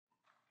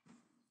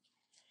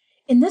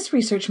In this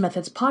Research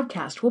Methods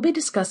podcast, we'll be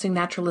discussing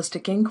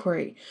naturalistic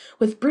inquiry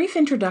with brief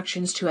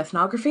introductions to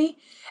ethnography,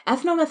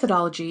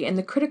 ethnomethodology, and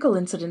the critical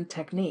incident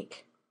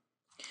technique.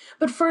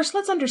 But first,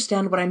 let's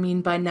understand what I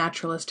mean by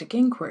naturalistic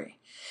inquiry.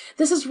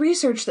 This is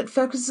research that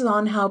focuses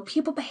on how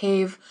people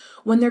behave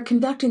when they're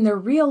conducting their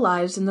real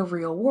lives in the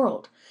real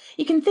world.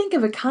 You can think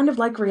of it kind of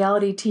like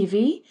reality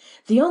TV.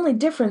 The only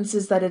difference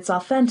is that it's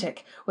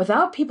authentic,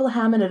 without people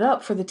hamming it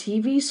up for the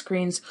TV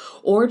screens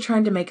or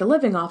trying to make a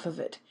living off of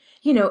it.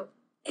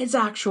 It's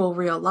actual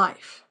real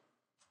life.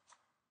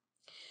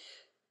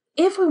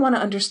 If we want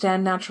to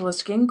understand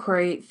naturalistic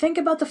inquiry, think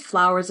about the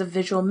flower as a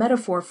visual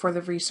metaphor for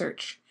the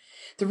research.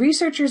 The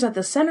researchers at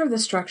the center of the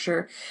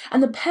structure,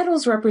 and the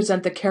petals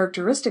represent the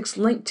characteristics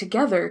linked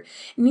together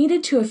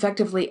needed to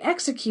effectively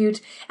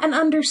execute and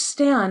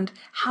understand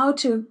how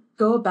to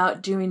go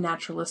about doing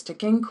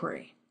naturalistic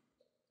inquiry.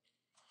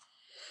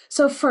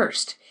 So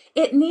first,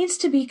 it needs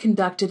to be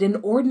conducted in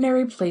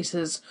ordinary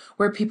places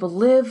where people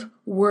live,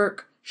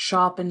 work,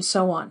 shop, and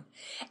so on.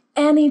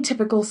 Any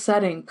typical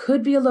setting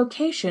could be a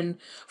location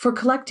for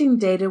collecting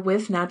data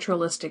with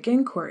naturalistic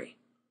inquiry.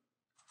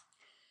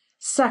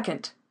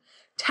 Second,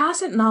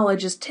 tacit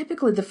knowledge is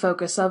typically the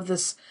focus of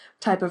this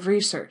type of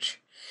research.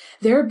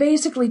 There are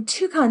basically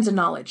two kinds of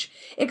knowledge.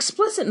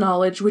 Explicit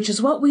knowledge, which is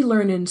what we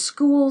learn in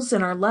schools,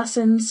 in our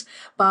lessons,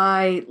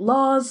 by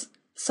laws,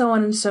 so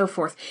on and so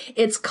forth.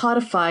 It's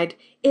codified,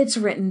 it's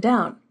written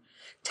down.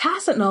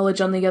 Tacit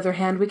knowledge, on the other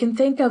hand, we can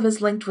think of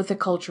as linked with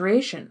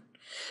acculturation.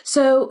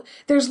 So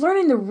there's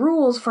learning the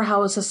rules for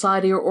how a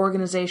society or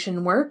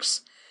organization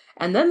works,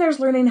 and then there's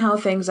learning how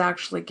things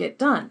actually get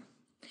done.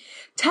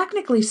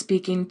 Technically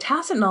speaking,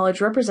 tacit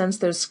knowledge represents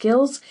those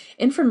skills,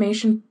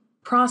 information,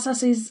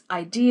 processes,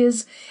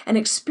 ideas, and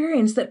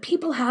experience that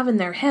people have in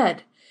their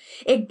head.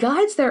 It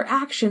guides their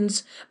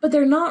actions, but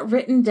they're not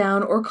written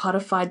down or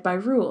codified by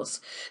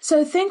rules.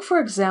 So think, for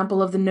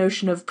example, of the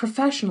notion of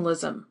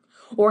professionalism,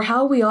 or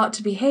how we ought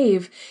to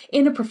behave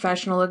in a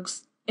professional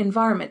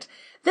environment.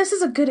 This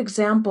is a good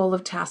example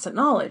of tacit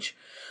knowledge.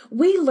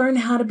 We learn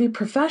how to be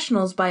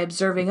professionals by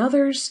observing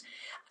others,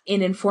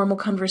 in informal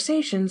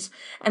conversations,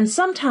 and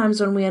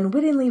sometimes when we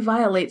unwittingly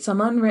violate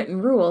some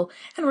unwritten rule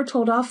and we're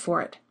told off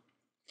for it.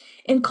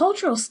 In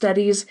cultural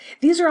studies,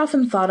 these are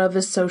often thought of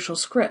as social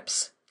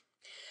scripts.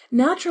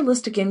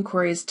 Naturalistic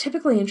inquiry is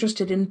typically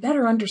interested in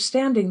better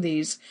understanding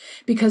these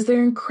because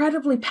they're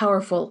incredibly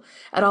powerful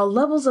at all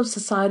levels of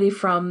society,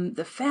 from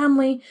the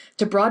family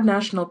to broad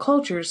national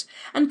cultures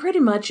and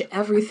pretty much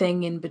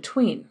everything in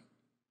between.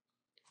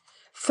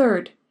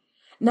 Third,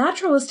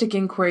 naturalistic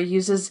inquiry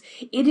uses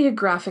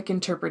ethnographic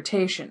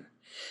interpretation.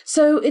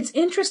 So it's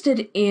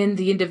interested in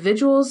the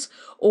individual's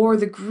or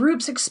the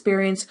group's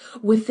experience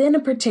within a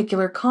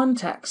particular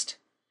context.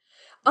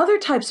 Other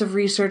types of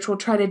research will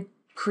try to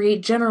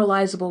create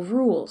generalizable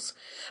rules,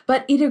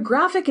 but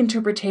ethnographic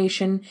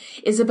interpretation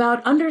is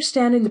about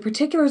understanding the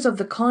particulars of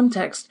the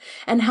context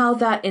and how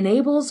that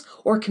enables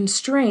or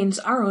constrains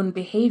our own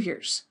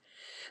behaviors.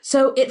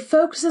 So it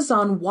focuses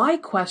on why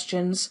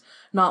questions,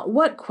 not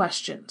what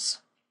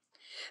questions.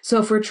 So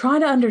if we're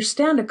trying to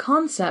understand a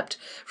concept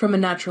from a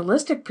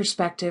naturalistic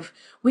perspective,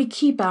 we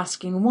keep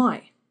asking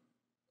why.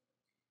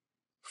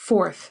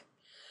 Fourth,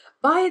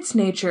 by its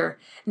nature,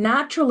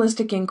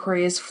 naturalistic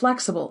inquiry is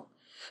flexible.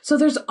 So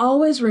there's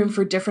always room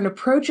for different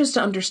approaches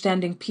to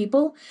understanding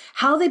people,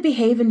 how they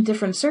behave in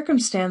different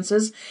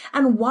circumstances,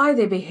 and why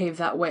they behave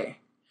that way.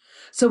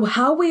 So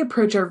how we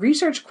approach our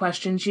research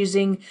questions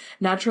using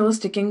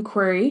naturalistic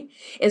inquiry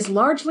is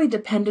largely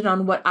dependent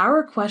on what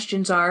our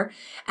questions are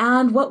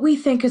and what we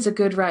think is a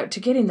good route to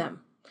getting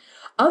them.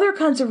 Other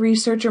kinds of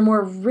research are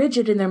more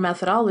rigid in their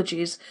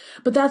methodologies,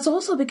 but that's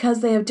also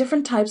because they have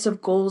different types of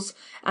goals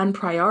and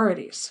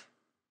priorities.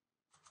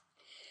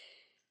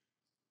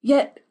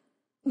 Yet,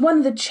 one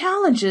of the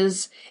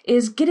challenges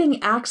is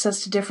getting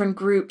access to different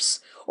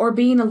groups or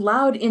being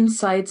allowed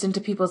insights into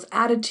people's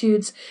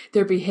attitudes,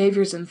 their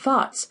behaviors, and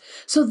thoughts.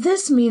 So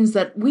this means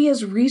that we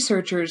as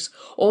researchers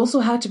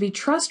also have to be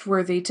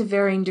trustworthy to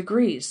varying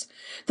degrees.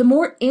 The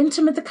more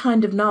intimate the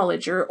kind of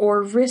knowledge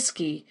or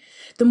risky,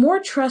 the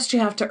more trust you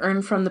have to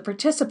earn from the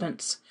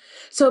participants.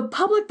 So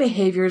public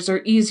behaviors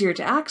are easier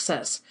to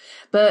access,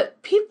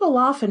 but people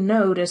often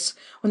notice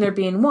when they're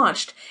being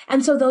watched,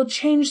 and so they'll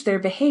change their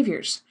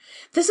behaviors.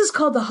 This is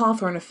called the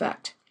Hawthorne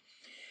effect.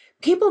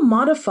 People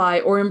modify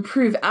or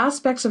improve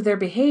aspects of their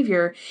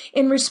behavior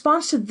in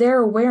response to their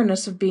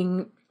awareness of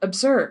being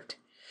observed.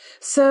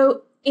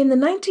 So, in the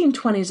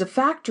 1920s, a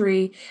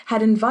factory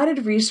had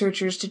invited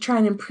researchers to try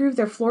and improve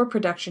their flour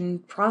production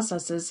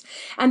processes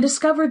and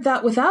discovered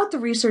that without the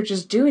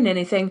researchers doing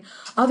anything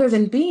other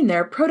than being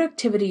there,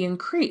 productivity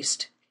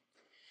increased.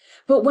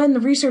 But when the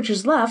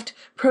researchers left,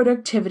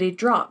 productivity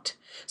dropped.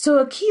 So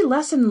a key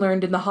lesson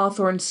learned in the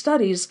Hawthorne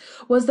studies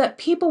was that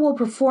people will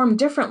perform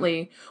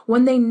differently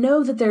when they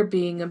know that they're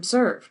being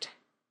observed.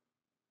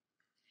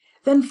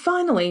 Then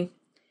finally,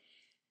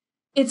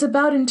 it's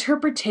about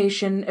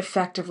interpretation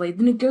effectively,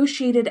 the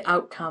negotiated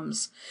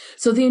outcomes.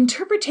 So the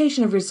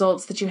interpretation of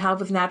results that you have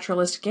with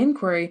naturalistic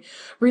inquiry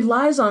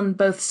relies on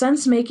both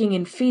sense-making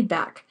and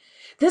feedback.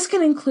 This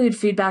can include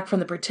feedback from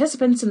the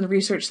participants in the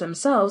research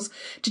themselves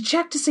to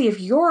check to see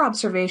if your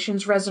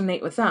observations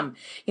resonate with them.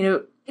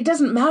 It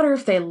doesn't matter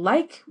if they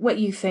like what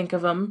you think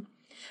of them,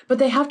 but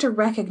they have to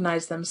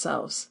recognize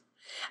themselves.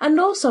 And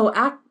also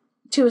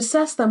to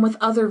assess them with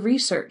other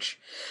research.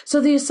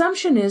 So the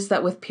assumption is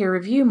that with peer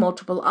review,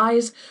 multiple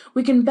eyes,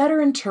 we can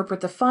better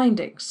interpret the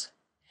findings.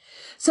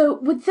 So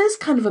with this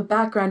kind of a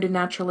background in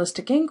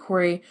naturalistic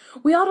inquiry,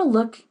 we ought to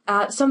look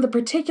at some of the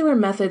particular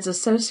methods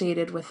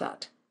associated with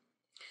that.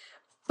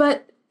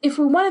 But if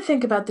we want to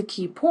think about the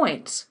key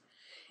points,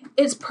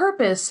 its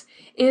purpose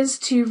is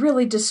to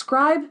really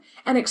describe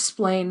and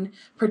explain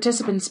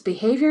participants'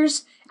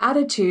 behaviors,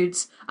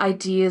 attitudes,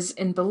 ideas,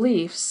 and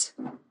beliefs.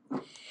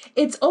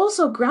 It's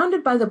also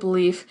grounded by the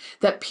belief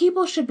that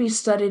people should be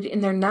studied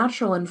in their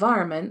natural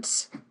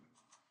environments,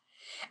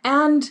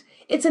 and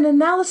it's an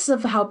analysis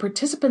of how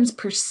participants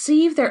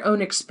perceive their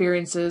own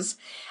experiences,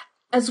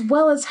 as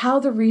well as how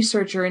the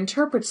researcher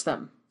interprets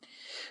them.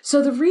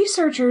 So the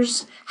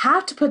researchers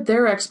have to put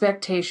their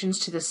expectations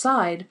to the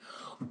side,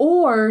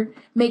 or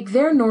make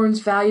their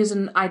norms, values,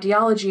 and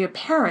ideology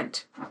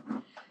apparent.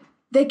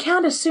 They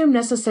can't assume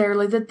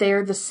necessarily that they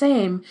are the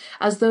same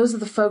as those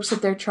of the folks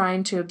that they're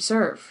trying to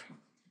observe.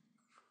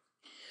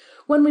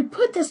 When we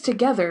put this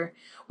together,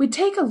 we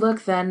take a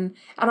look then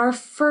at our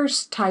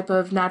first type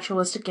of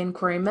naturalistic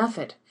inquiry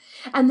method,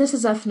 and this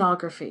is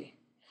ethnography.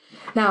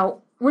 Now,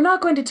 we're not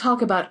going to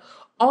talk about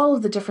all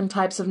of the different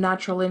types of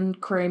natural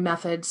inquiry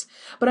methods,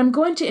 but I'm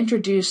going to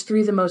introduce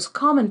three of the most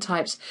common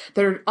types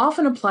that are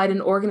often applied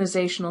in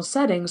organizational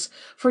settings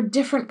for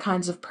different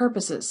kinds of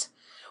purposes.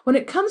 When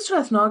it comes to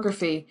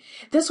ethnography,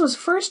 this was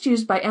first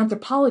used by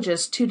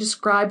anthropologists to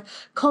describe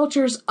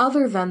cultures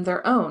other than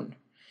their own.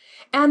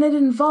 And it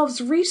involves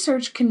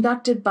research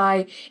conducted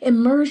by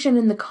immersion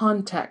in the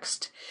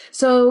context.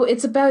 So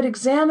it's about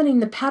examining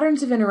the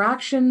patterns of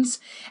interactions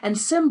and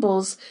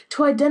symbols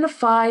to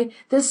identify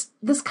this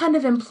kind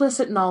of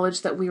implicit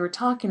knowledge that we were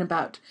talking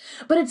about.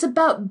 But it's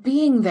about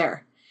being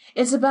there.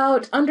 It's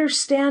about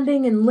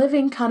understanding and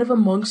living kind of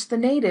amongst the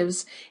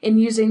natives in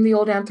using the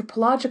old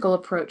anthropological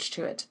approach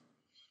to it.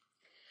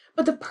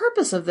 But the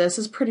purpose of this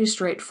is pretty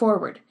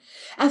straightforward.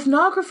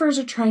 Ethnographers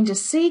are trying to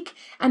seek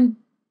and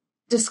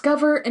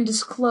discover and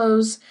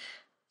disclose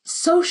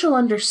social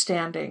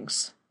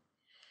understandings,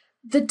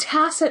 the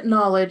tacit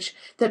knowledge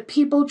that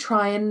people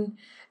try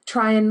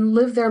and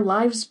live their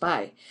lives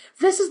by.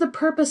 This is the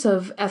purpose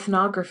of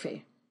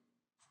ethnography.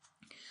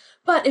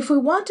 But if we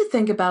want to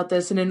think about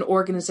this in an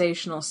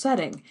organizational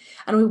setting,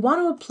 and we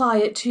want to apply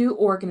it to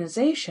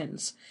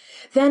organizations,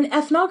 then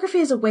ethnography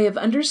is a way of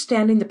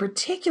understanding the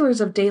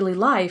particulars of daily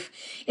life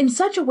in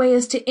such a way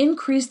as to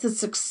increase the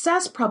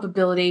success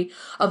probability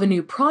of a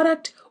new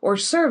product or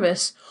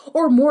service,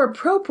 or more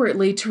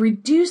appropriately, to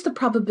reduce the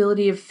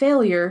probability of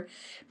failure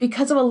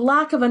because of a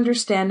lack of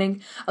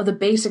understanding of the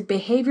basic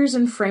behaviors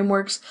and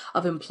frameworks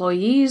of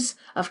employees,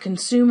 of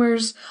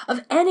consumers,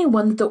 of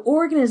anyone that the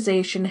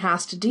organization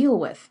has to deal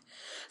with.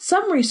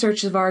 Some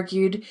research have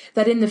argued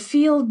that in the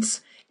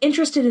fields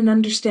interested in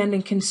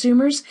understanding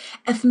consumers,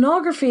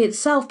 ethnography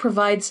itself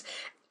provides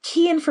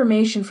key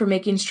information for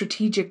making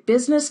strategic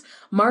business,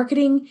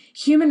 marketing,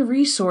 human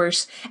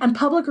resource, and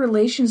public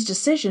relations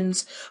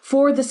decisions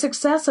for the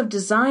success of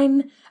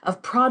design,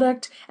 of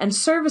product, and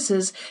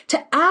services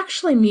to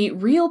actually meet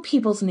real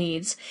people's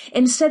needs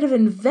instead of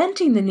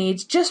inventing the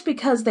needs just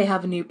because they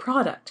have a new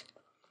product.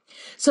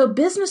 So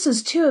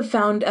businesses, too, have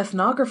found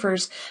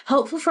ethnographers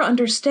helpful for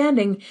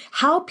understanding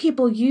how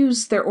people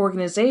use their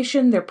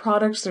organization, their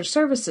products, their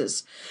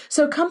services.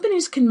 So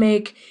companies can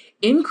make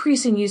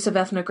increasing use of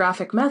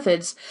ethnographic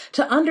methods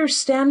to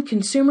understand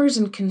consumers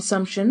and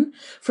consumption,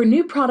 for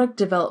new product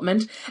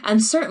development,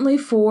 and certainly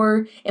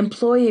for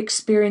employee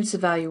experience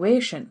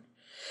evaluation.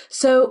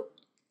 So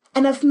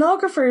an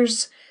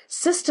ethnographer's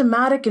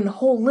systematic and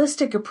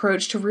holistic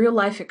approach to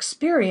real-life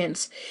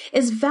experience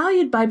is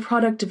valued by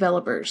product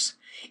developers.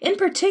 In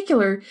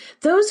particular,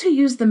 those who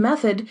use the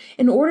method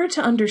in order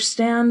to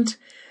understand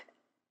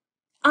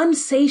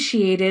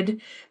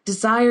unsatiated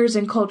desires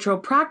and cultural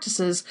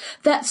practices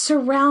that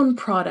surround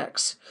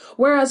products,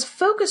 whereas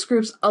focus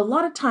groups a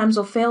lot of times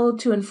will fail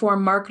to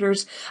inform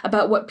marketers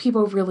about what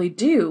people really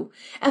do.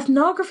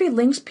 Ethnography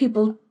links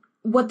people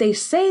what they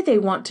say they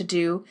want to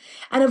do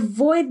and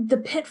avoid the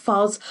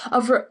pitfalls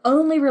of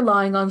only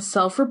relying on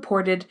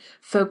self-reported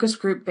focus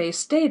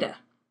group-based data.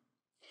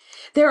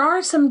 There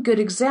are some good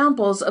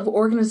examples of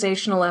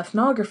organizational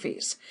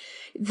ethnographies.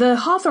 The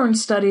Hawthorne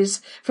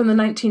studies from the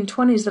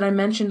 1920s that I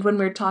mentioned when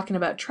we were talking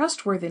about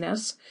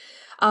trustworthiness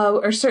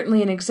are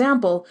certainly an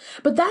example,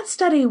 but that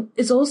study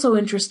is also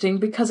interesting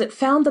because it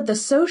found that the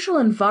social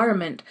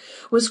environment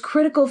was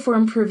critical for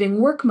improving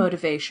work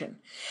motivation.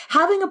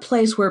 Having a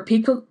place where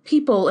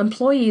people,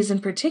 employees in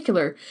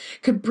particular,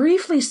 could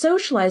briefly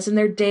socialize in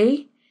their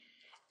day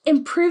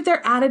improved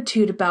their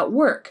attitude about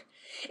work.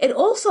 It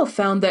also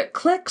found that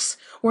cliques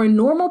were a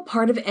normal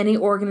part of any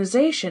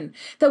organization,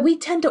 that we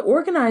tend to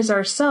organize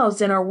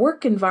ourselves in our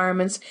work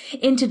environments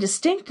into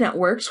distinct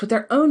networks with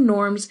their own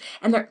norms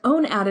and their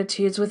own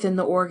attitudes within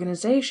the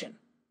organization.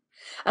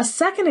 A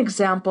second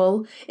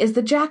example is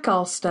the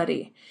Jackal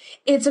study.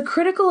 It's a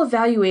critical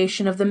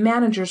evaluation of the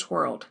manager's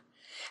world,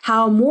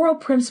 how moral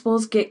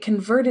principles get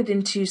converted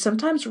into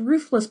sometimes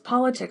ruthless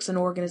politics in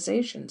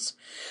organizations.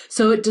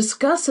 So it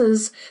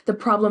discusses the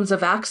problems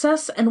of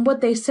access and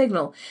what they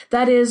signal.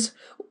 That is,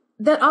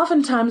 that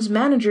oftentimes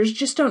managers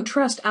just don't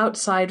trust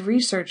outside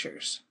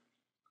researchers.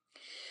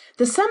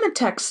 The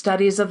Semitech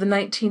studies of the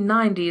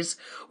 1990s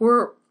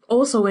were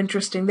also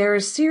interesting. There are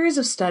a series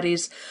of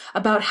studies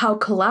about how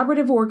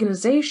collaborative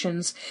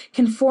organizations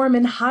can form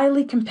in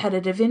highly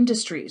competitive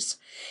industries.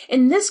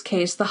 In this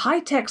case, the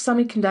high-tech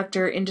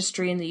semiconductor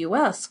industry in the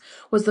U.S.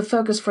 was the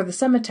focus for the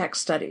Semitech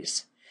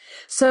studies.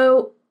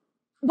 So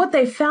what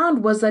they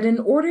found was that in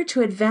order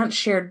to advance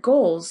shared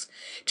goals,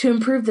 to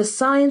improve the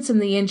science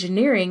and the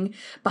engineering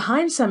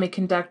behind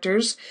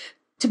semiconductors,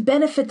 to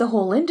benefit the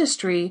whole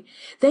industry,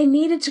 they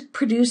needed to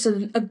produce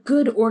a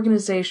good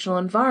organizational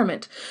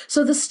environment.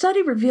 So the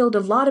study revealed a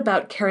lot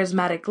about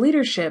charismatic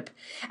leadership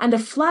and a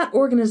flat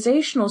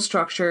organizational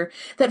structure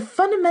that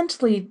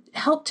fundamentally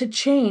helped to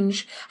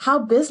change how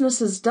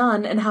business is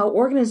done and how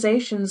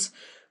organizations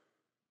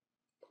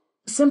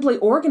simply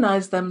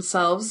organize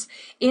themselves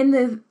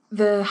in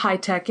the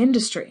high-tech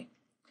industry.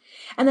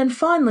 And then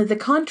finally, the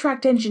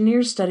contract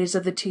engineer studies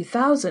of the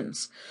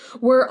 2000s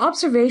were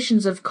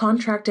observations of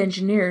contract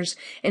engineers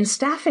in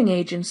staffing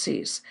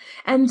agencies.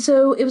 And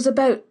so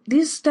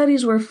these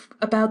studies were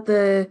about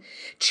the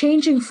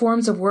changing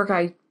forms of work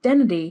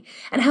identity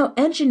and how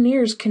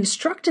engineers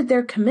constructed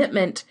their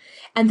commitment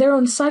and their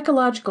own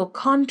psychological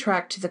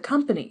contract to the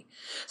company.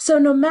 So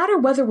no matter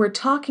whether we're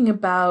talking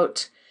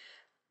about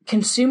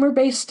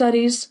consumer-based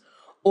studies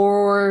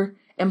or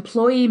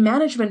employee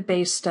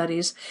management-based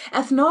studies,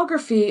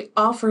 ethnography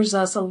offers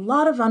us a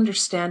lot of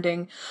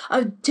understanding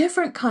of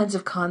different kinds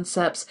of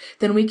concepts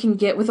than we can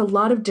get with a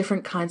lot of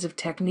different kinds of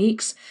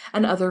techniques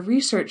and other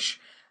research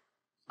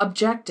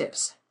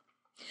objectives.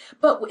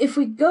 But if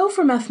we go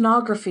from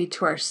ethnography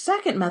to our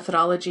second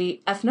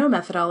methodology,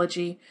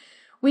 ethnomethodology,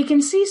 we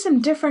can see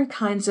some different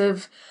kinds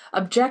of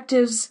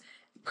objectives,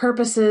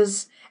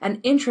 purposes,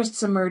 and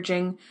interests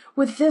emerging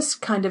with this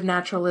kind of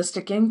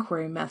naturalistic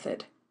inquiry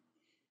method.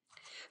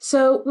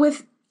 So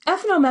with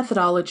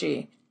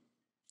ethnomethodology,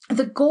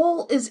 the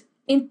goal is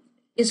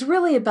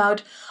really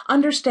about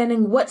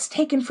understanding what's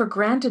taken for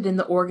granted in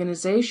the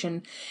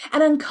organization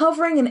and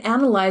uncovering and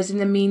analyzing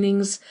the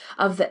meanings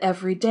of the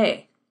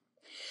everyday.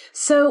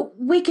 So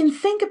we can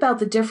think about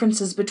the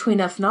differences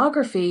between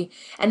ethnography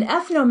and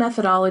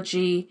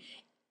ethnomethodology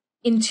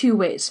in two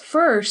ways.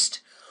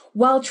 First,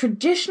 while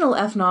traditional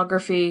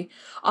ethnography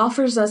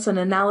offers us an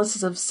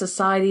analysis of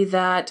society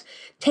that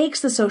takes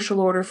the social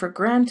order for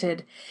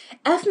granted,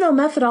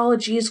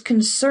 ethnomethodology is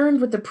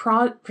concerned with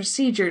the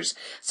procedures,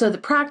 so the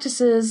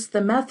practices,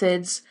 the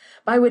methods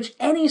by which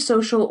any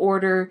social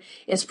order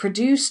is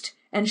produced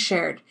and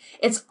shared.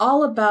 It's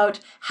all about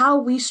how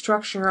we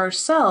structure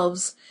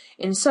ourselves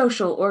in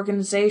social,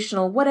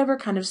 organizational, whatever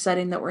kind of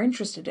setting that we're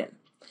interested in.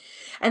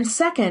 And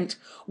second,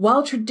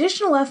 while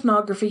traditional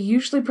ethnography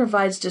usually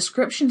provides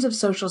descriptions of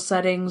social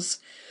settings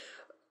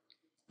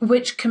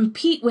which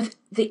compete with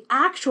the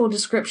actual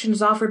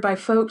descriptions offered by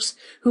folks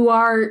who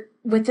are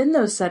within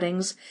those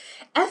settings,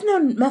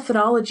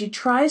 ethnomethodology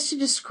tries to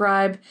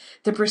describe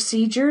the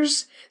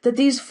procedures that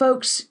these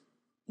folks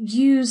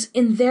use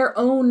in their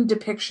own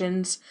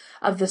depictions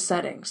of the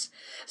settings.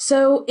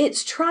 So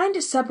it's trying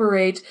to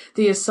separate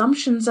the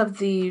assumptions of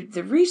the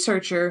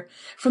researcher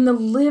from the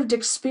lived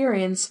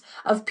experience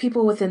of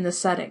people within the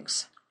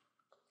settings.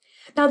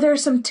 Now, there are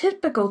some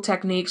typical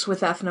techniques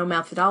with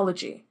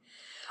ethnomethodology.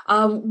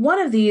 One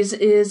of these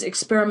is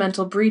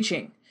experimental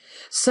breaching.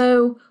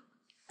 So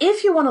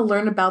if you want to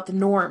learn about the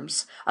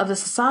norms of a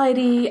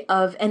society,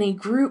 of any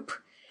group,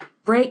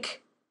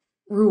 break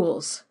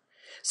rules.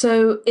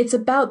 So it's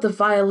about the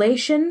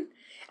violation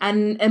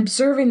and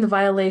observing the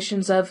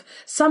violations of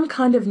some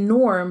kind of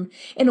norm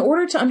in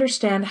order to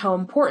understand how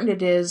important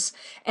it is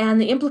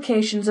and the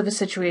implications of a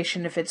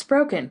situation if it's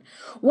broken.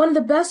 One of the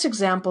best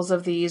examples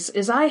of these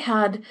is I've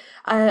had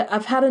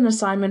an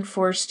assignment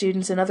for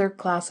students in other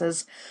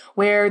classes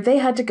where they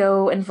had to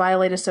go and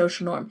violate a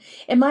social norm.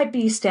 It might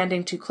be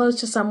standing too close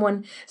to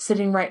someone,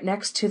 sitting right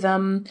next to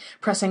them,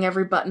 pressing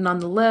every button on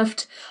the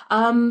lift.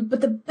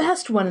 But the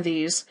best one of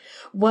these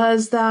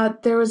was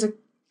that there was a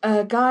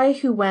guy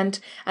who went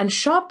and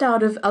shopped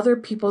out of other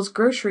people's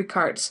grocery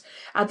carts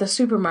at the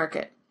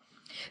supermarket.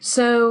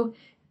 So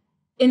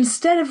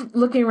instead of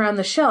looking around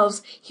the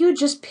shelves, he would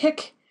just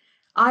pick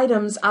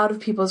items out of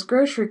people's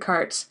grocery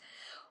carts.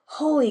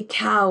 Holy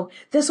cow,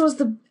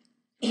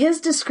 his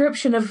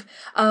description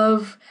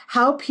of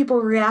how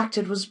people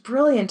reacted was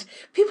brilliant.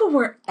 People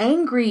were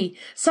angry.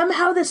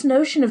 Somehow this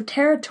notion of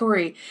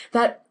territory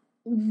that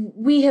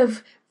we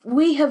have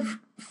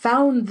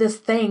found this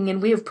thing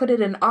and we have put it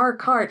in our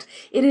cart,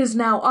 it is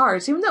now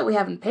ours, even though we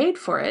haven't paid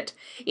for it,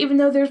 even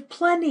though there's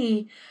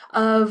plenty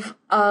of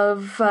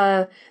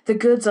the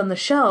goods on the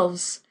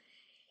shelves.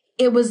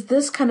 It was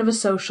this kind of a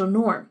social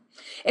norm.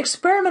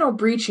 Experimental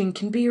breaching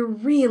can be a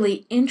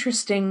really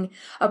interesting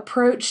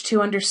approach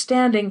to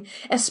understanding,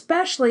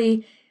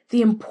 especially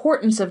the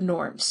importance of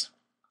norms.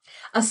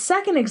 A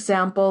second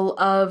example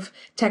of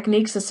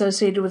techniques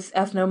associated with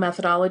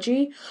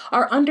ethnomethodology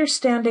are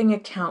understanding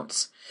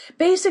accounts.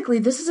 Basically,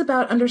 this is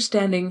about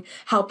understanding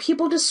how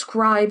people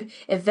describe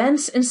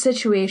events and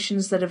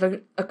situations that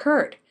have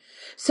occurred.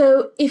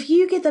 So if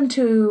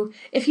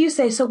you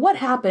say, so what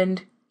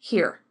happened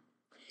here?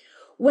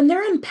 When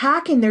they're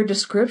unpacking their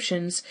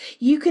descriptions,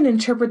 you can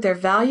interpret their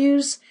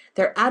values,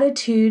 their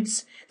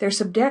attitudes, their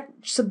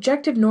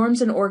subjective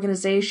norms in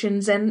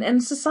organizations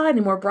and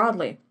society more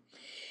broadly.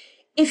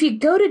 If you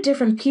go to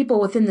different people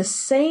within the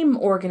same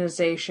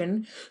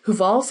organization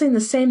who've all seen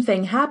the same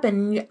thing happen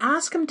and you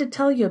ask them to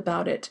tell you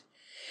about it,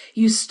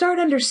 you start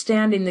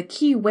understanding the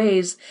key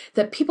ways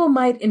that people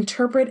might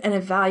interpret and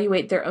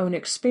evaluate their own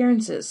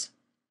experiences.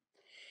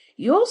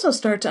 You also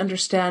start to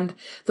understand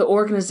the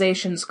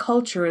organization's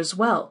culture as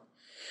well.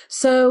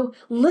 So,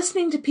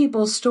 listening to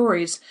people's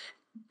stories,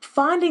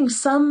 finding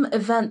some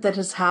event that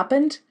has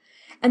happened,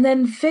 and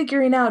then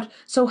figuring out,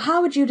 so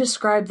how would you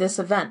describe this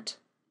event?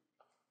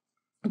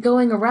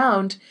 Going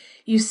around,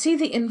 you see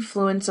the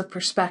influence of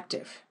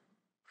perspective.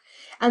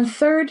 And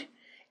third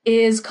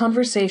is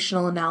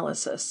conversational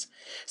analysis.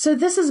 So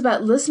this is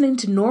about listening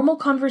to normal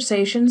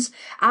conversations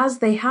as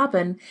they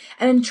happen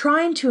and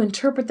trying to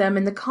interpret them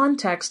in the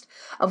context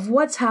of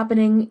what's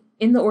happening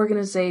in the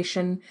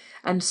organization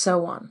and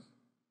so on.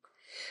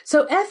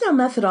 So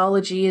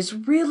ethnomethodology is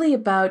really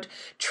about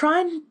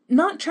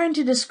not trying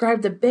to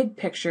describe the big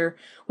picture,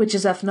 which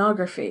is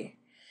ethnography,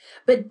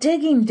 but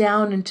digging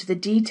down into the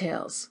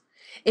details.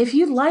 If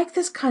you like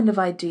this kind of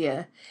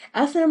idea,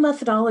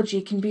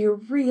 ethnomethodology can be a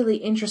really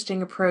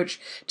interesting approach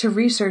to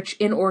research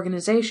in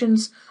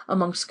organizations,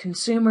 amongst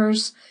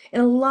consumers, in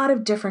a lot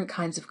of different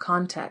kinds of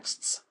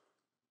contexts.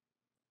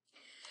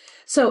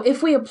 So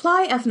if we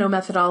apply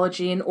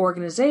ethnomethodology in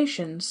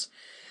organizations,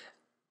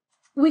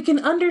 we can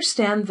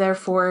understand,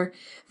 therefore,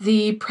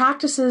 the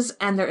practices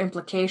and their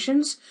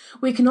implications.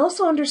 We can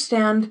also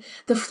understand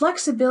the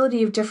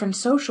flexibility of different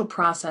social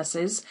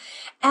processes.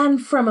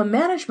 And from a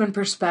management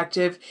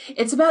perspective,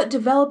 it's about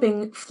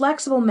developing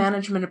flexible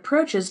management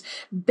approaches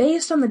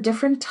based on the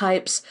different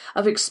types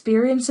of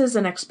experiences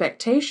and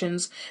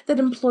expectations that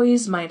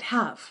employees might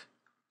have.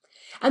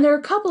 And there are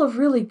a couple of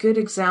really good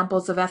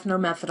examples of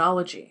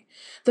ethnomethodology.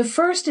 The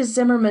first is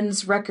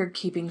Zimmerman's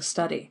record-keeping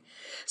study.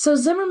 So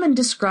Zimmerman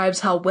describes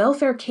how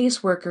welfare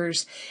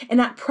caseworkers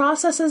enact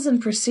processes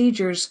and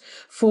procedures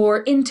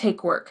for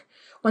intake work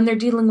when they're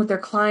dealing with their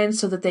clients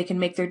so that they can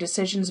make their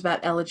decisions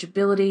about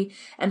eligibility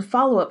and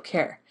follow-up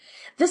care.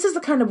 This is the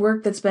kind of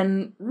work that's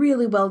been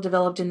really well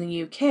developed in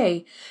the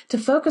UK to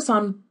focus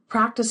on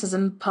practices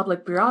in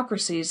public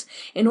bureaucracies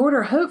in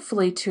order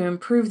hopefully to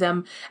improve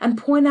them and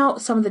point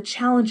out some of the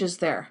challenges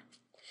there.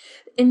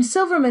 In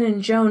Silverman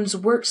and Jones'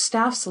 work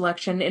staff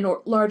selection in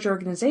large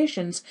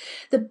organizations,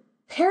 the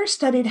pair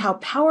studied how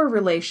power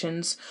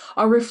relations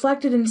are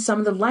reflected in some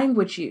of the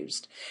language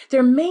used.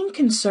 Their main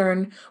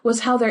concern was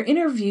how their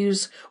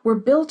interviews were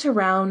built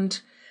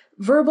around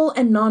verbal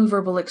and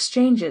nonverbal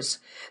exchanges.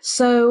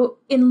 So,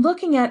 in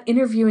looking at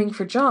interviewing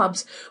for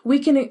jobs, we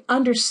can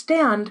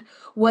understand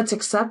what's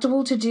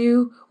acceptable to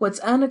do, what's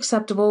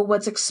unacceptable,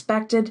 what's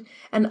expected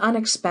and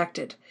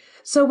unexpected.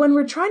 So when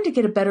we're trying to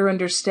get a better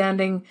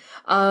understanding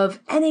of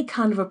any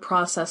kind of a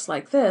process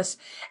like this,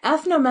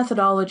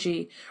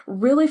 ethnomethodology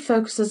really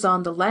focuses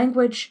on the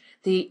language,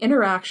 the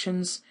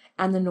interactions,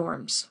 and the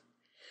norms.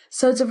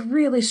 So it's a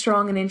really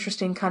strong and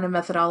interesting kind of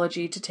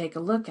methodology to take a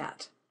look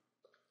at.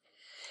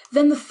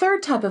 Then the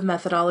third type of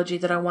methodology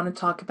that I want to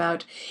talk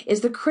about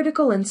is the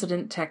critical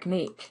incident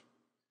technique.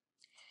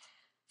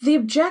 The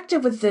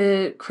objective with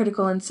the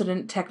critical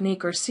incident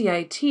technique, or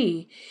CIT,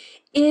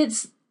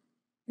 is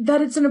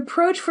that it's an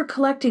approach for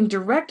collecting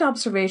direct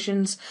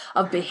observations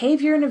of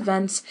behavior and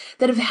events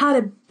that have had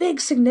a big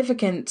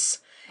significance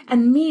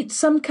and meet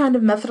some kind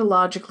of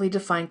methodologically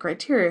defined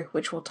criteria,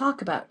 which we'll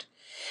talk about.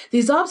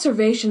 These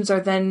observations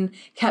are then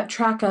kept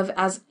track of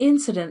as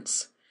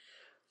incidents,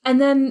 and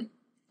then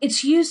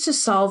it's used to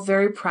solve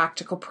very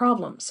practical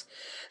problems.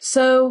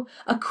 So,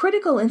 a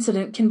critical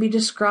incident can be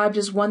described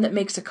as one that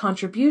makes a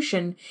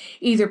contribution,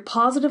 either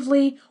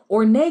positively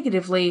or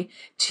negatively,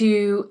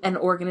 to an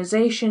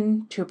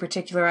organization, to a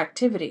particular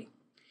activity.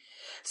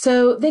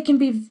 So, they can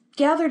be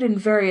gathered in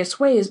various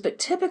ways, but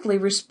typically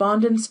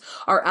respondents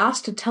are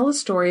asked to tell a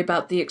story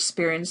about the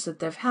experience that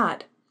they've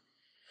had.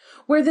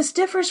 Where this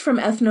differs from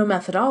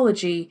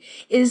ethnomethodology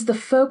is the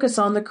focus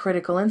on the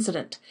critical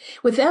incident.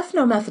 With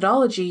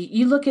ethnomethodology,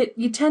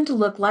 you tend to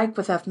look, like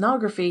with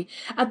ethnography,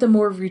 at the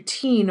more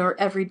routine or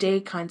everyday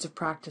kinds of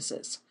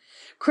practices.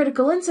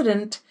 Critical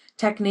incident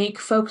technique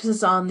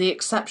focuses on the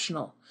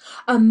exceptional.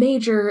 A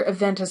major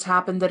event has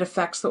happened that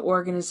affects the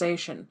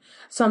organization,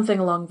 something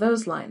along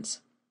those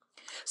lines.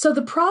 So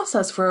the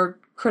process for a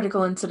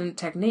critical incident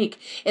technique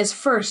is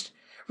first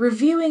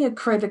reviewing a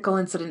critical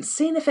incident,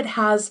 seeing if it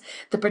has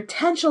the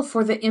potential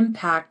for the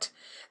impact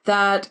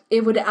that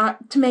it would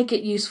to make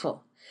it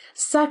useful.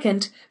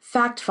 Second,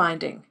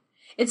 fact-finding.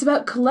 It's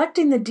about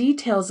collecting the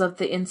details of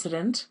the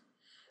incident.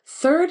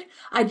 Third,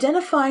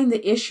 identifying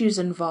the issues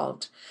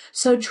involved.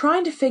 So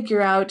trying to figure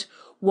out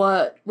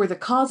what were the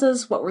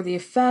causes, what were the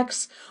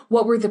effects,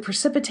 what were the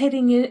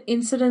precipitating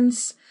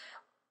incidents,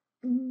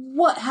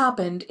 what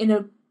happened in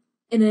a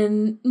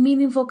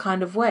meaningful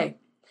kind of way.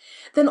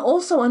 Then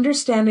also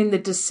understanding the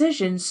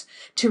decisions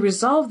to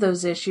resolve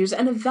those issues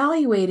and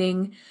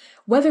evaluating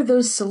whether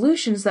those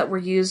solutions that were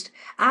used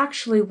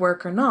actually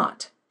work or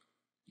not.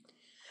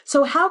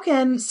 So how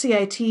can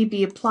CIT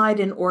be applied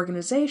in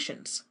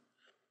organizations?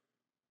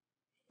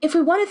 If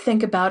we want to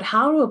think about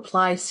how to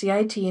apply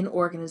CIT in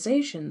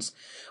organizations,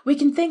 we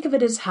can think of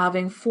it as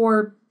having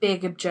four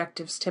big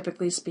objectives,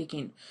 typically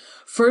speaking.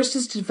 First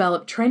is to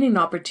develop training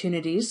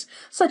opportunities,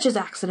 such as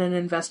accident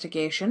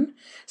investigation.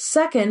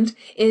 Second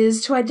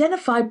is to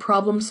identify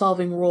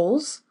problem-solving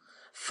roles.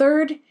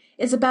 Third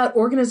is about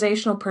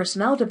organizational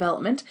personnel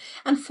development.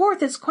 And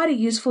fourth, it's quite a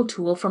useful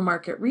tool for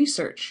market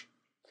research.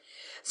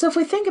 So if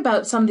we think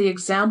about some of the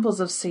examples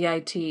of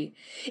CIT,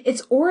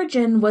 its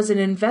origin was in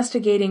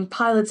investigating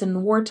pilots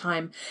in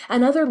wartime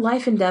and other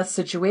life and death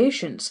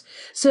situations.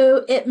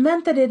 So it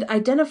meant that it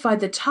identified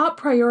the top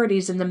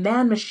priorities in the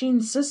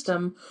man-machine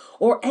system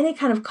or any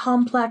kind of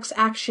complex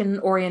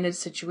action-oriented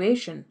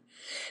situation.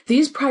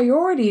 These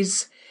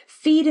priorities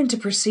feed into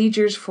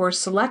procedures for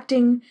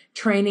selecting,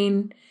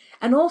 training,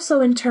 and also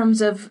in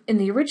terms of, in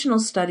the original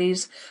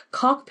studies,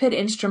 cockpit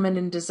instrument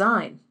and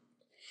design.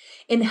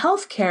 In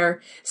healthcare,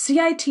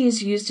 CIT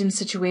is used in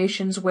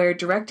situations where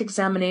direct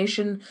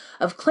examination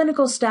of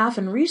clinical staff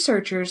and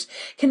researchers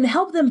can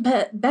help them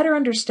better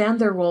understand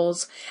their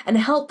roles and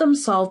help them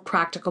solve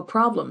practical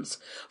problems.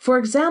 For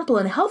example,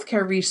 in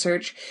healthcare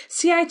research,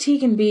 CIT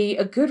can be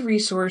a good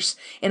resource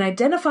in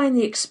identifying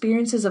the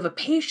experiences of a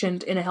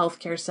patient in a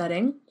healthcare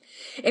setting,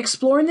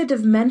 exploring the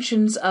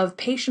dimensions of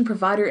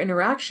patient-provider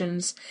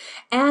interactions,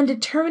 and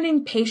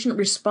determining patient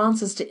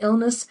responses to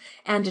illness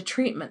and to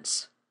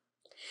treatments.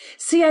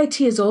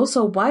 CIT is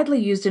also widely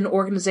used in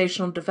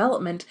organizational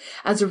development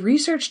as a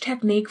research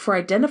technique for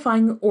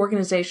identifying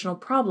organizational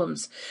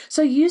problems.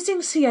 So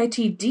using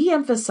CIT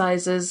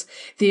de-emphasizes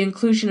the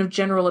inclusion of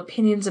general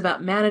opinions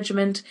about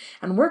management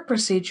and work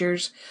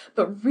procedures,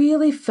 but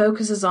really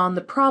focuses on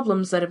the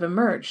problems that have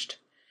emerged.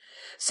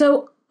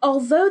 So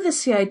although the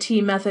CIT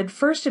method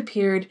first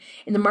appeared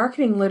in the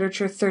marketing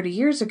literature 30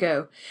 years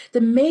ago,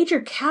 the major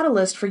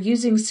catalyst for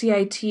using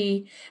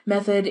CIT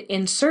method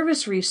in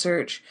service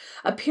research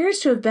appears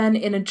to have been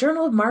in a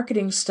Journal of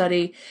Marketing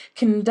study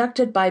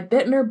conducted by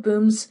Bittner,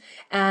 Booms,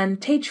 and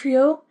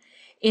Tetreault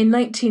in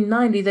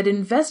 1990 that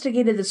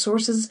investigated the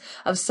sources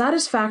of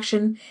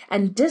satisfaction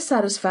and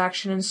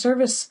dissatisfaction in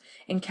service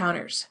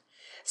encounters.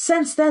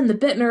 Since then, the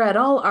Bittner et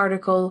al.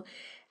 Article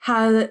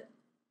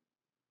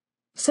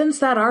Since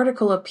that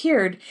article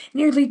appeared,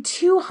 nearly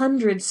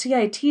 200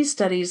 CIT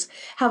studies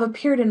have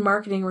appeared in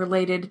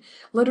marketing-related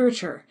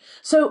literature.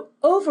 So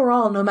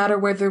overall, no matter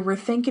whether we're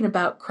thinking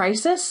about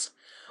crisis,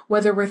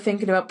 whether we're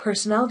thinking about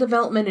personnel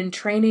development and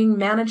training,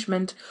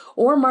 management,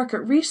 or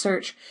market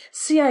research,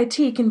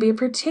 CIT can be a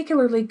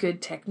particularly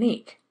good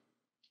technique.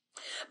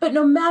 But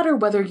no matter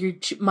whether you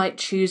might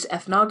choose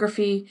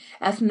ethnography,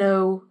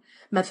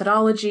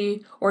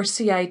 ethnomethodology, or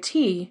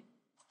CIT,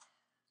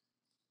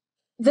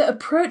 the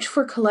approach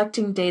for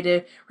collecting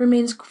data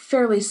remains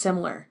fairly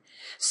similar.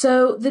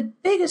 So the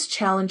biggest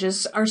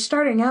challenges are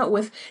starting out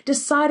with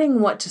deciding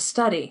what to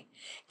study,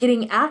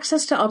 getting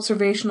access to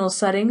observational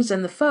settings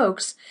and the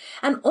folks,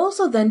 and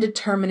also then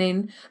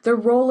determining the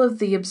role of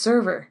the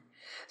observer.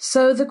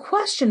 So the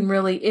question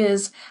really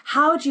is,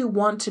 how do you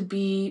want to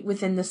be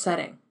within the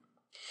setting?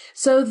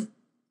 So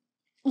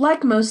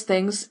like most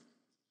things,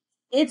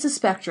 it's a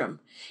spectrum.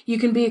 You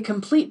can be a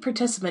complete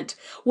participant.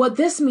 What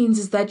this means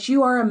is that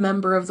you are a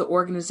member of the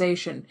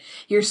organization.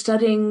 You're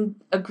studying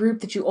a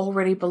group that you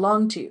already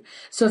belong to.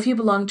 So if you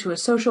belong to a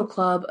social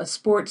club, a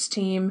sports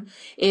team,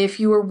 if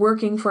you are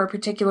working for a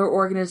particular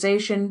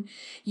organization,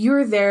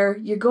 you're there,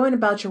 you're going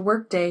about your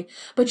workday,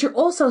 but you're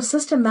also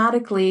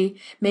systematically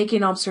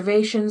making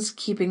observations,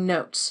 keeping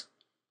notes.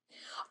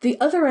 The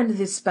other end of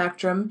the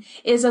spectrum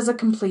is as a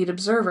complete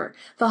observer.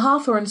 The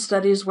Hawthorne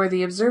studies where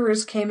the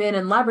observers came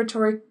in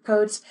laboratory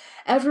coats,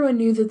 everyone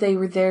knew that they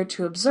were there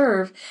to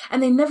observe,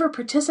 and they never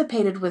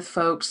participated with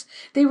folks.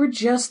 They were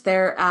just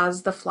there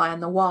as the fly on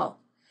the wall.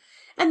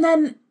 And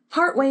then,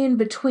 partway in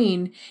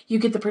between, you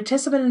get the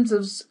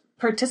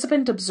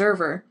participant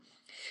observer,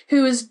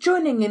 who is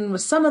joining in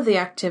with some of the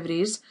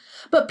activities,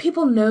 but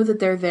people know that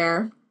they're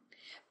there,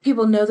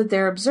 people know that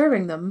they're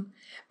observing them,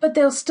 but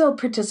they'll still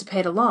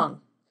participate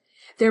along.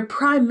 They're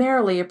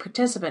primarily a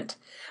participant.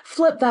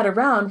 Flip that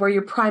around where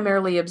you're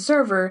primarily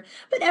observer,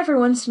 but every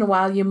once in a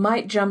while you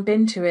might jump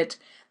into it.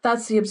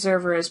 That's the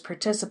observer as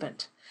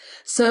participant.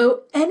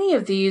 So any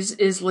of these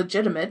is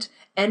legitimate,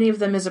 any of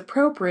them is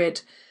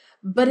appropriate,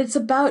 but it's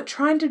about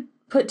trying to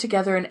put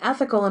together an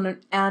ethical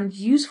and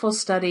useful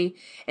study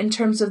in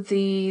terms of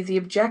the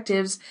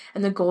objectives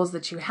and the goals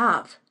that you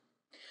have.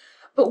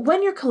 But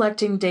when you're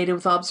collecting data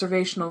with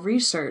observational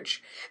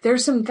research, there are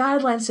some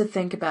guidelines to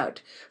think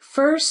about.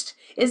 First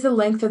is the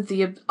length of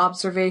the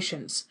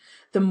observations.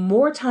 The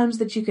more times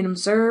that you can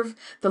observe,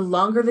 the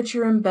longer that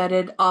you're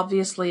embedded,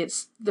 obviously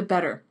it's the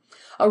better.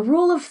 A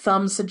rule of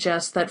thumb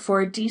suggests that for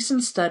a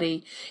decent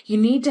study, you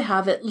need to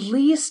have at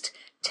least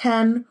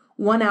 10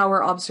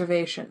 one-hour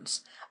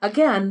observations.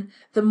 Again,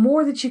 the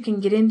more that you can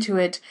get into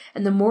it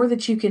and the more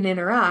that you can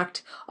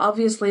interact,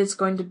 obviously it's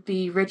going to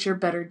be richer,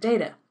 better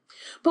data.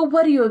 But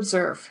what do you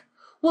observe?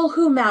 Well,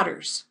 who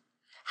matters?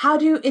 How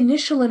do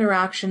initial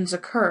interactions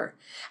occur?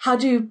 How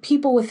do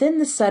people within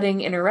the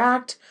setting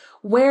interact?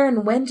 Where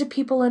and when do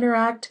people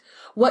interact?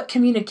 What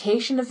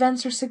communication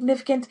events are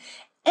significant?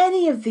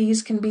 Any of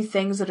these can be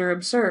things that are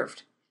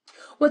observed.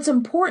 What's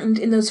important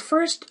in those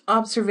first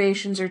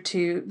observations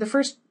the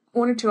first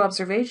one or two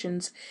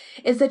observations,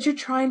 is that you're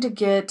trying to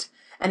get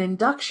an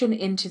induction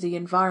into the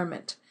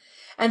environment.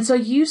 And so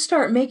you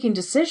start making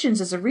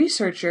decisions as a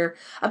researcher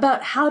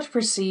about how to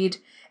proceed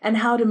and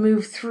how to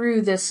move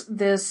through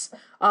this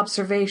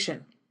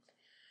observation.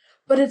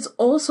 But it's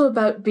also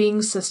about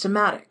being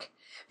systematic.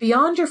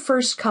 Beyond your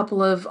first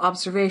couple of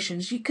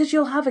observations, because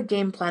you'll have a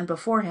game plan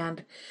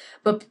beforehand,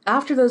 but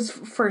after those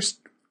first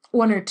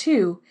one or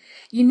two,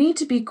 you need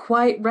to be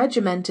quite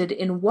regimented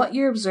in what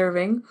you're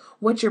observing,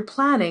 what you're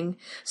planning,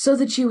 so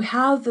that you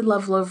have the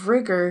level of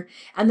rigor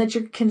and that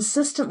you're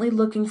consistently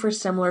looking for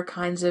similar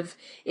kinds of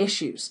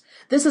issues.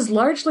 This is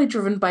largely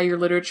driven by your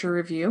literature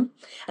review,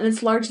 and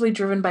it's largely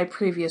driven by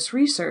previous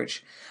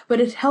research,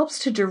 but it helps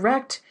to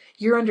direct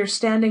your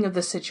understanding of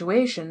the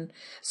situation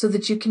so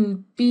that you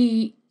can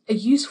be a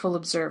useful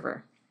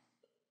observer.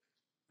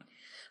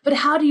 But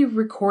how do you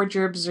record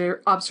your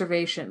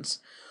observations?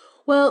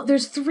 Well,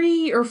 there's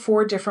 3 or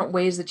 4 different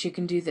ways that you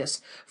can do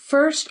this.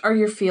 First are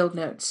your field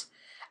notes.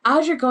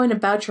 As you're going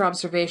about your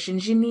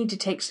observations, you need to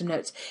take some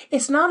notes.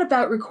 It's not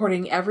about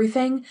recording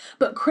everything,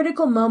 but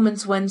critical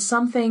moments when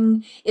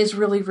something is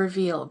really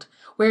revealed,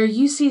 where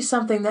you see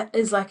something that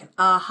is like an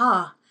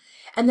aha,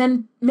 and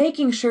then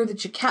making sure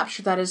that you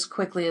capture that as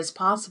quickly as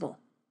possible.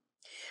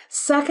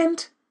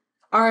 Second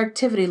are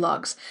activity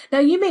logs. Now,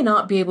 you may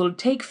not be able to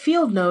take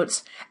field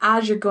notes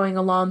as you're going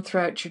along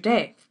throughout your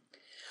day.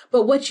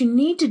 But what you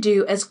need to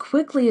do as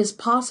quickly as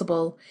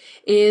possible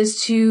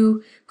is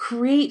to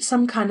create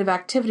some kind of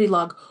activity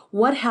log.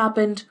 What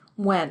happened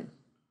when?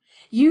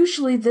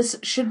 Usually this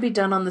should be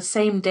done on the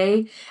same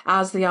day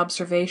as the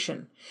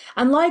observation.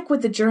 And like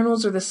with the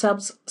journals or the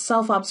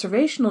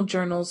self-observational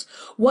journals,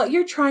 what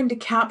you're trying to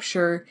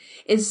capture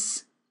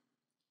is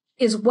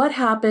what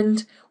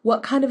happened,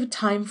 what kind of a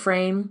time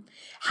frame,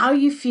 how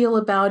you feel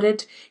about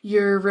it,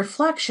 your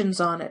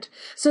reflections on it.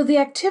 So the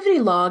activity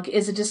log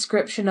is a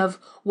description of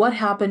what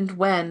happened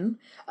when,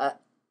 a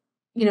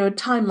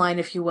timeline,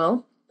 if you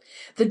will.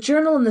 The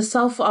journal and the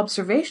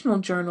self-observational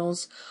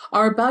journals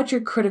are about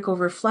your critical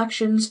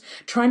reflections,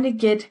 trying to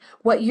get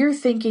what your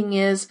thinking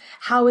is,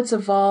 how it's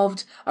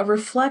evolved, a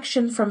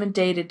reflection from a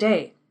day to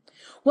day.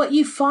 What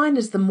you find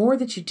is the more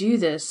that you do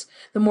this,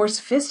 the more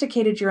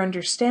sophisticated your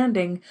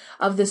understanding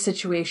of the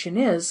situation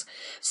is,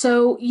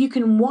 so you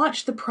can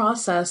watch the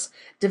process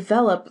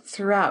develop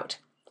throughout.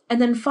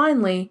 And then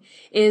finally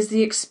is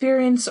the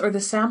experience or the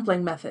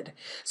sampling method.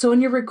 So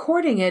when you're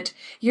recording it,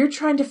 you're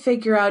trying to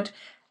figure out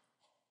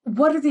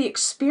what are the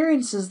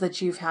experiences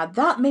that you've had.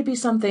 That may be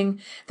something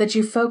that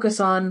you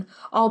focus on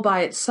all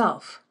by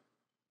itself.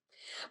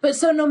 But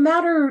so no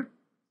matter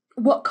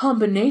what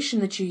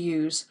combination that you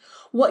use,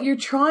 what you're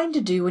trying to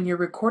do when you're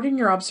recording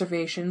your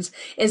observations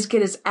is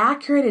get as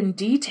accurate and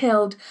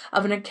detailed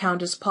of an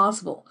account as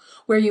possible,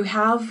 where you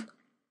have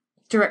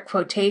direct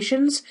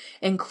quotations,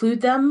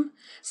 include them,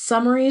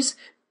 summaries.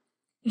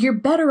 You're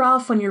better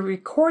off when you're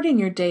recording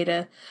your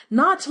data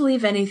not to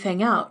leave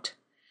anything out,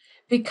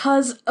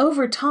 because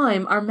over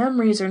time our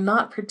memories are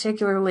not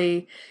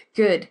particularly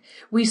good.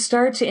 We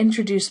start to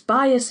introduce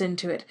bias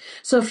into it.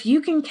 So if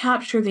you can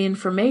capture the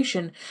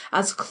information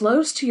as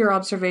close to your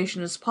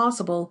observation as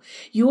possible,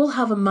 you will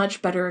have a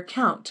much better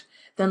account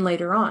than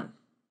later on.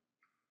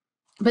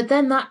 But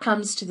then that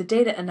comes to the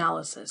data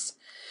analysis.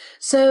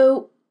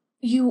 So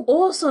you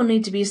also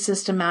need to be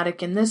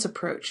systematic in this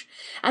approach.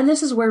 And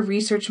this is where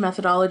research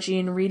methodology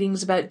and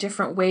readings about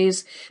different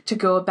ways to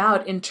go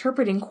about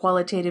interpreting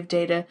qualitative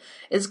data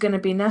is going to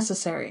be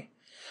necessary.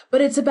 But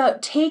it's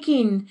about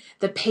taking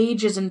the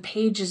pages and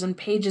pages and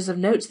pages of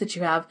notes that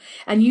you have,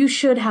 and you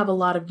should have a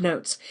lot of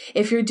notes.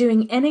 If you're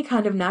doing any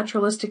kind of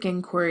naturalistic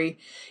inquiry,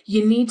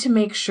 you need to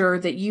make sure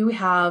that you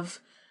have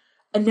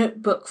a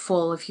notebook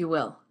full, if you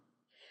will.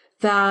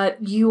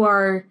 That you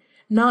are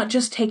not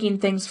just taking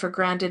things for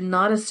granted,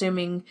 not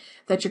assuming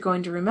that you're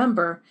going to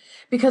remember,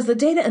 because the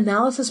data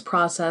analysis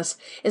process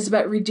is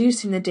about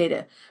reducing the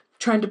data,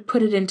 trying to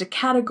put it into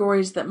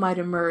categories that might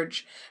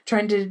emerge,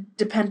 trying to,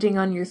 depending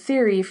on your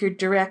theory, if you're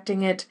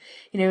directing it,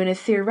 in a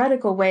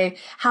theoretical way,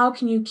 how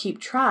can you keep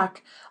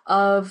track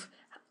of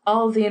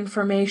all the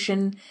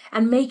information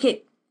and make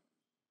it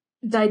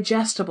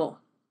digestible?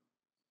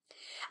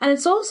 And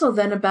it's also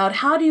then about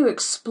how do you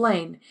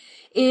explain.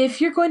 If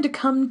you're going to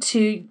come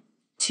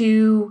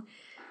to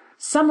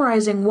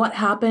summarizing what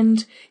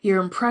happened,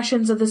 your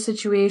impressions of the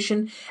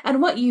situation,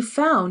 and what you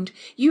found,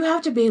 you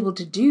have to be able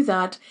to do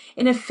that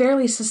in a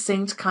fairly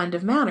succinct kind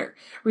of manner.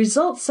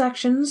 Results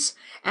sections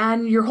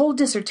and your whole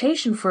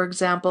dissertation, for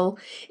example,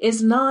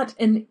 is not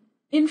an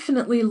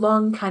infinitely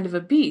long kind of a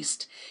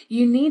beast.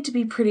 You need to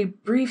be pretty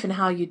brief in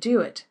how you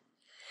do it.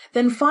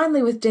 Then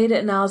finally, with data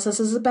analysis,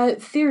 is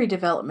about theory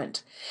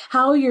development.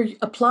 How you're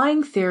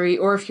applying theory,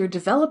 or if you're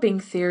developing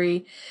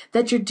theory,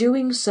 that you're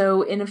doing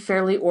so in a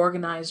fairly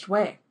organized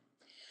way.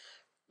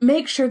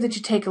 Make sure that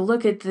you take a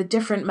look at the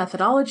different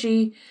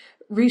methodology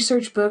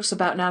research books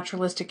about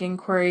naturalistic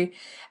inquiry,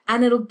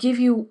 and it'll give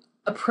you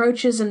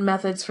approaches and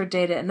methods for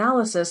data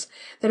analysis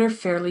that are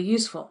fairly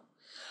useful.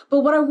 But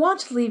what I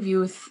want to leave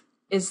you with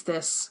is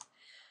this.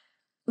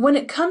 When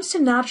it comes to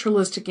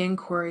naturalistic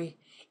inquiry,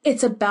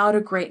 it's about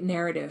a great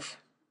narrative.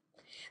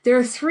 There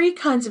are three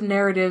kinds of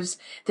narratives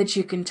that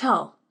you can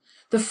tell.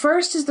 The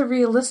first is the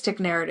realistic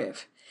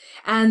narrative,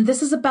 and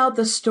this is about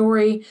the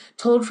story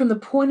told from the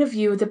point of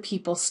view of the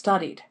people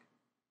studied.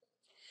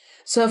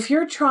 So if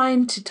you're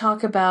trying to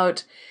talk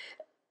about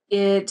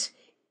it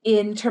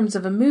in terms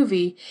of a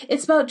movie,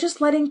 it's about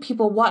just letting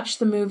people watch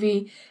the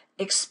movie,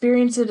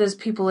 experience it as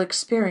people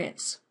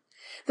experience.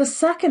 The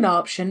second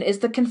option is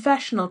the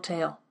confessional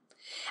tale,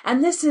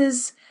 and this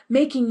is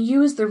making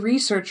you as the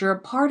researcher a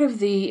part of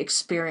the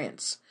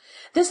experience.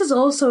 This is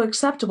also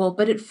acceptable,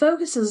 but it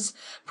focuses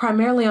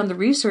primarily on the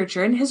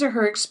researcher and his or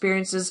her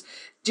experiences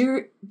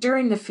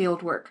during the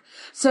field work.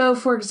 So,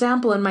 for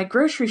example, in my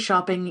grocery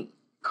shopping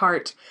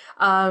cart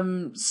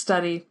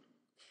study,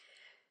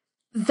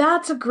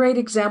 that's a great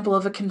example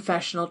of a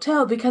confessional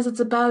tale because it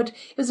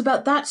was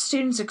about that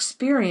student's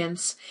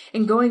experience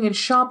in going and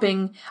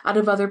shopping out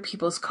of other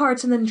people's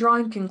carts and then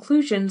drawing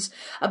conclusions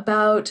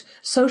about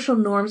social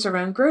norms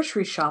around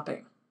grocery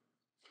shopping.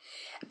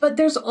 But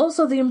there's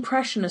also the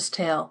impressionist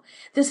tale.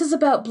 This is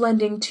about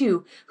blending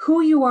too,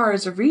 who you are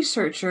as a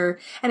researcher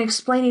and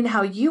explaining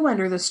how you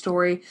enter the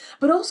story,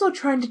 but also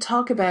trying to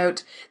talk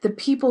about the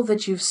people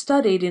that you've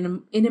studied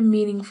in a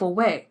meaningful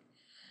way.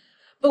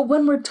 But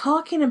when we're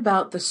talking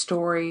about the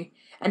story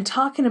and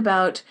talking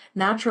about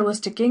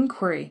naturalistic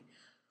inquiry,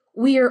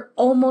 we are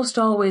almost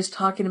always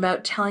talking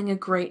about telling a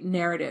great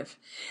narrative.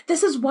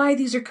 This is why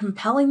these are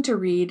compelling to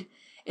read.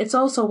 It's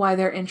also why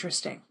they're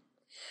interesting.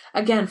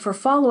 Again, for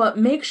follow-up,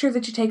 make sure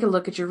that you take a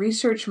look at your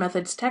research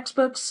methods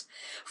textbooks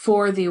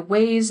for the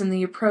ways and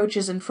the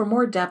approaches and for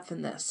more depth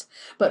in this.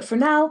 But for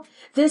now,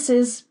 this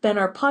has been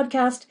our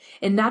podcast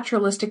in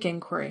naturalistic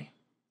inquiry.